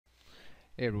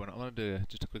Hey everyone, I wanted to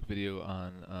just a quick video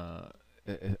on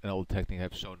an old technique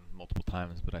I've shown multiple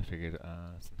times, but I figured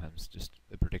sometimes just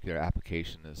a particular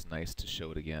application is nice to show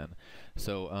it again.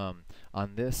 So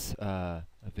on this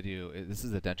video, this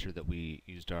is a denture that we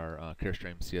used our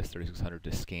Carestream CS3600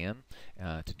 to scan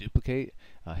to duplicate.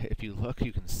 If you look,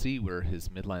 you can see where his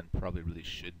midline probably really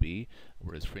should be,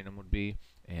 where his frenum would be,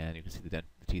 and you can see the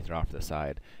teeth are off to the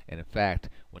side. And in fact,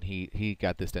 when he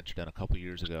got this denture done a couple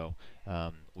years ago,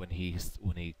 when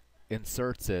he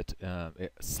inserts it,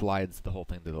 it slides the whole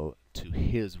thing to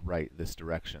his right, this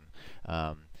direction.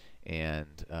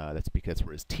 And that's because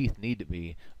where his teeth need to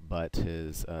be, but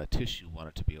his tissue want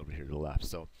it to be over here to the left.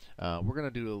 So we're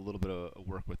going to do a little bit of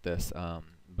work with this,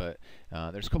 but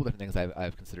there's a couple different things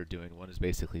I've considered doing. One is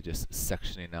basically just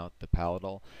sectioning out the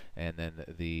palatal, and then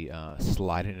the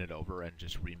sliding it over and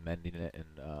just remending it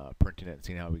and printing it and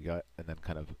seeing how we got, and then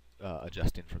kind of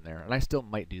adjusting from there. And I still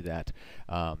might do that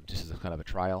just as a kind of a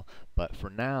trial, but for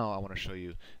now I want to show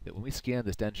you that when we scanned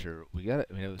this denture, we got it.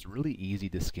 I mean, it was really easy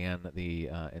to scan the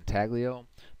intaglio,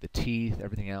 the teeth,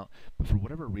 everything out, but for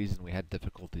whatever reason we had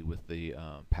difficulty with the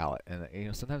palate. And you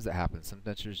know, sometimes that happens. Some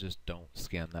dentures just don't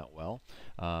scan that well.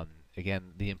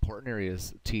 Again, the important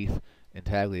areas: teeth,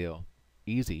 intaglio,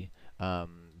 easy,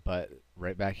 but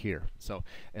right back here. So,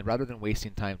 and rather than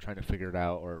wasting time trying to figure it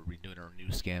out or redoing our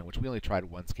new scan, which we only tried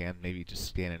one scan, maybe just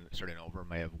scanning starting over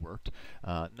may have worked.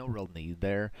 No real need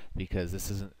there, because this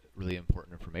isn't really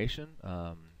important information,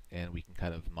 and we can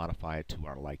kind of modify it to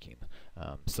our liking.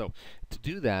 So to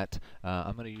do that,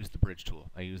 I'm going to use the bridge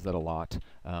tool. I use that a lot.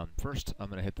 First, I'm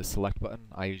going to hit the select button.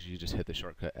 I usually just hit the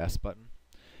shortcut S button,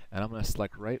 and I'm going to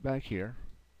select right back here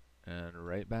and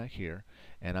right back here,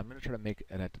 and I'm going to try to make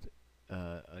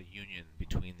a union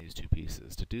between these two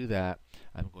pieces. To do that,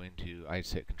 I'm going to, I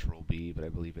just hit Control B, but I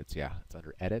believe it's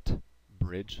under Edit,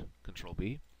 Bridge, Control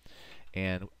B,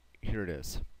 and here it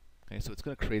is. Okay, so it's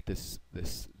going to create this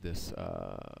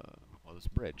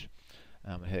bridge.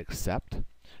 I'm going to hit Accept.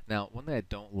 Now, one thing I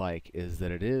don't like is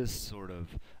that it is sort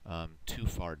of too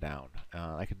far down.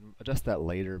 I can adjust that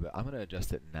later, but I'm going to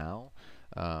adjust it now.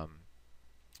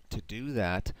 To do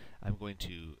that, I'm going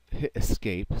to hit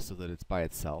Escape so that it's by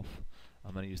itself.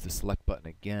 I'm going to use the Select button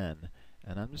again,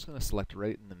 and I'm just going to select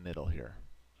right in the middle here.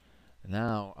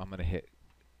 Now I'm going to hit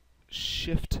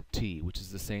Shift T, which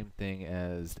is the same thing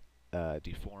as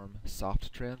Deform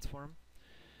Soft Transform.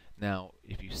 Now,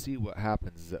 if you see what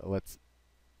happens, is that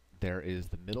there is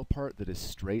the middle part that is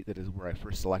straight, that is where I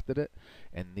first selected it,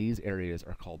 and these areas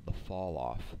are called the fall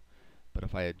off. But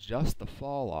if I adjust the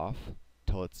fall off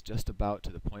till it's just about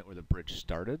to the point where the bridge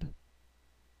started,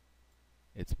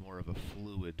 it's more of a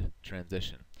fluid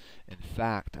transition. In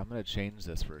fact, I'm going to change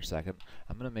this for a second.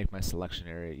 I'm going to make my selection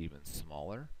area even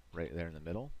smaller, right there in the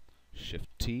middle. Shift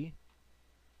T,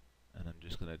 and I'm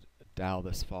just going to dial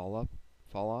this fall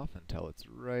off until it's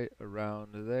right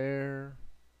around there.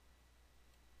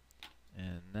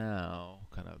 And now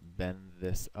kind of bend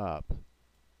this up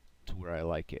to where I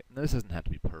like it. Now, this doesn't have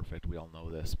to be perfect, we all know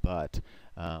this, but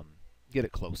get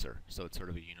it closer so it's sort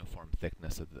of a uniform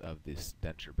thickness of this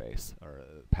denture base or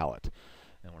palate.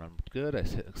 And when I'm good, I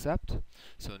hit Accept.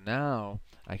 So now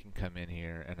I can come in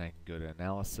here and I can go to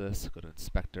Analysis, go to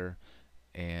Inspector,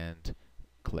 and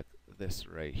click this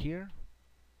right here.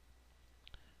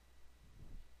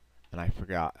 And I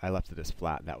forgot, I left it as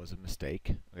flat. That was a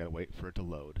mistake. I gotta wait for it to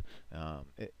load.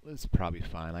 It was probably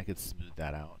fine. I could smooth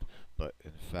that out. But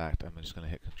in fact, I'm just gonna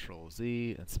hit Control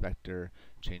Z, Inspector,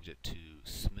 change it to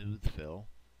Smooth Fill,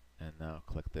 and now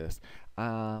click this.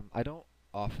 I don't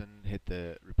often hit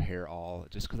the Repair All,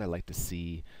 just because I like to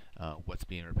see what's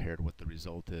being repaired, what the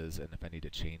result is, and if I need to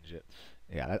change it.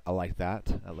 Yeah, I like that.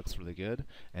 That looks really good.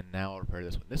 And now I'll repair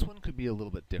this one. This one could be a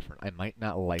little bit different. I might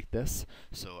not like this,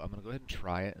 so I'm going to go ahead and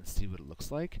try it and see what it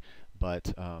looks like.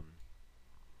 But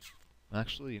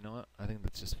actually, you know what? I think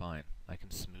that's just fine. I can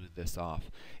smooth this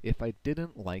off. If I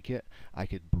didn't like it, I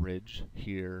could bridge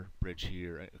here,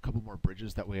 a couple more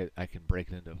bridges. That way I can break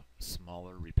it into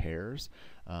smaller repairs.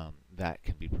 That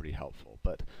can be pretty helpful.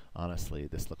 But honestly,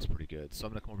 this looks pretty good. So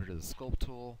I'm going to come over to the Sculpt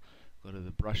tool, go to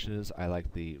the brushes. I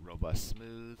like the Robust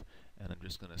Smooth, and I'm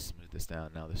just going to smooth this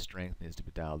down. Now the strength needs to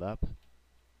be dialed up.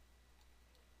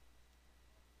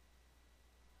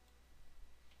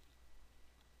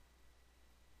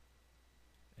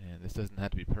 And this doesn't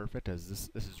have to be perfect, as this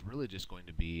is really just going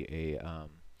to be a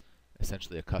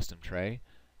essentially a custom tray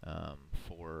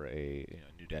for a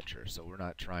new denture. So we're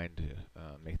not trying to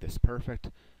make this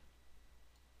perfect.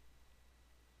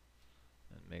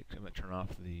 And I'm going to turn off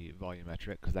the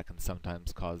volumetric, because that can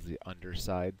sometimes cause the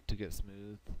underside to get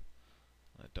smooth.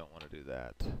 I don't want to do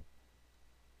that.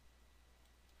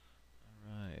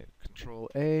 Alright, Control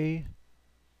A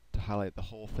to highlight the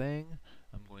whole thing.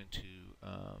 I'm going to,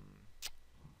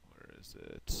 where is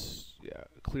it? Yeah,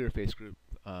 clear face group,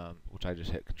 which I just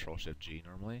hit Control Shift G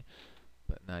normally.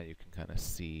 But now you can kind of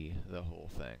see the whole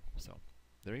thing. So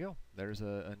there you go. There's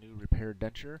a new repaired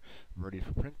denture ready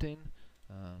for printing.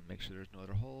 Make sure there's no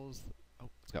other holes.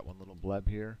 Oh, it's got one little bleb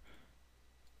here.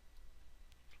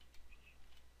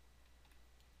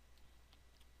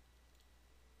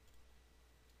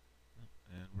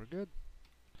 And we're good.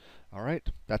 All right,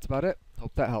 that's about it.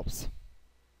 Hope that helps.